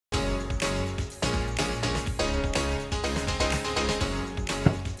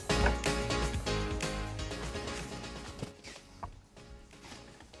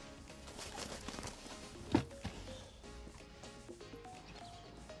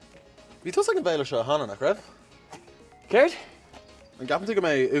Bhí tusa an bhéile seo hána nach raibh? Céirt? An gapan go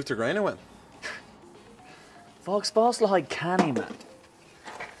mé uachtar graine bhain. Fág spás le haid canny, man.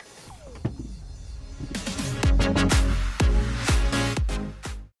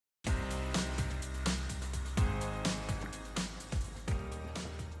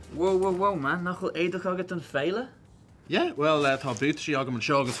 Whoa, man. Nach chuil éadach agat an Féile? Yeah, well, tá bút sí agam an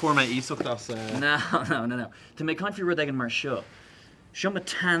seo agus fuair mé ísach as... No. Tá mé caint fi rud ag an mar seo. Seo ma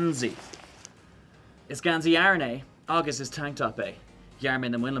teansaí. Is gansaí airne, agus is tank top é. Ghearr mé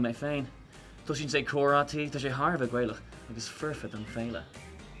na muile mé féin. Tá sin sé córátí, tá sé Harbh gweilech, agus furfad an Féile.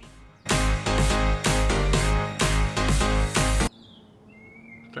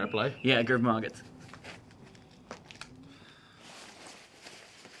 Fair play. Yeah, gurb mágat.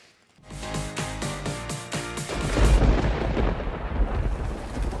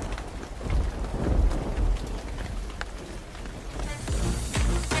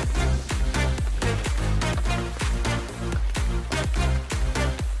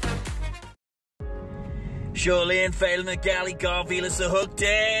 Surely in Féile na Gealaí Gábhíle sa hook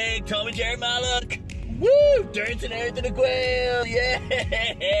day, Tommy Jerry Malloch. Woo! Dancing out to the Gwail,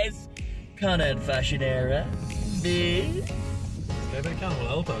 yes! Conad fashion era. Me. Maybe I can't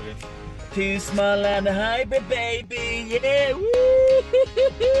help it. Too small and a hybrid baby, yeah! Woo!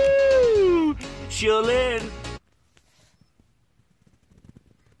 Chillin'.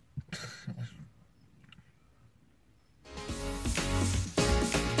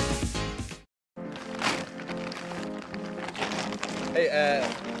 Hey,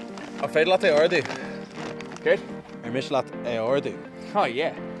 a féad leat é ordaí. Good? Mis leat é ordaí. Oh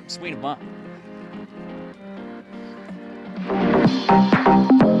yeah, sweet of mine.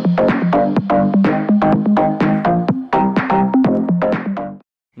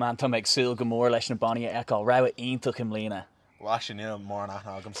 Man, tá méid súil go mór leis na Bonnie eáil rah ionintach im lína. Wasin ní mór nach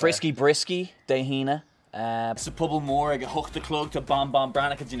agam. Frisky brisky, de hína. Sa pobl mór ag a hochta clog tá bam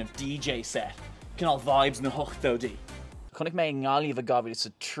brannach a dyn DJ set. Cinál vibes na hochtodí. Chnig mé ngáliamh a gabhíle sa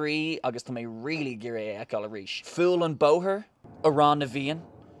trí agus tá mé really gire eáil a ríis. Fúil an bóthir, arán na bhíon,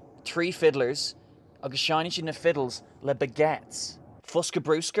 3 fiddlers, agus shiny sin na fiddles le baguettes. Fusca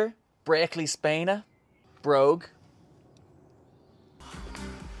brúscar, Bréaclí Spéine, brogue.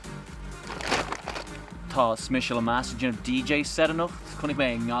 Tá smiisiil a massa dyn DJ set enough. Chnig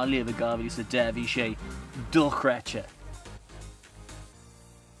mé ngáliamh a gabhíle sa de bhí sé duchreite.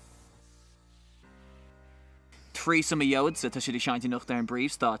 3 some yods that should shine enough there in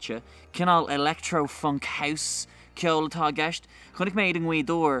brief starcha. Canal electro funk house ceol atá gist. Chnig mé an ngui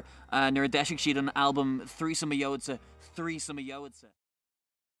door near a deisic sheet on album 3 some yods 3 some yods.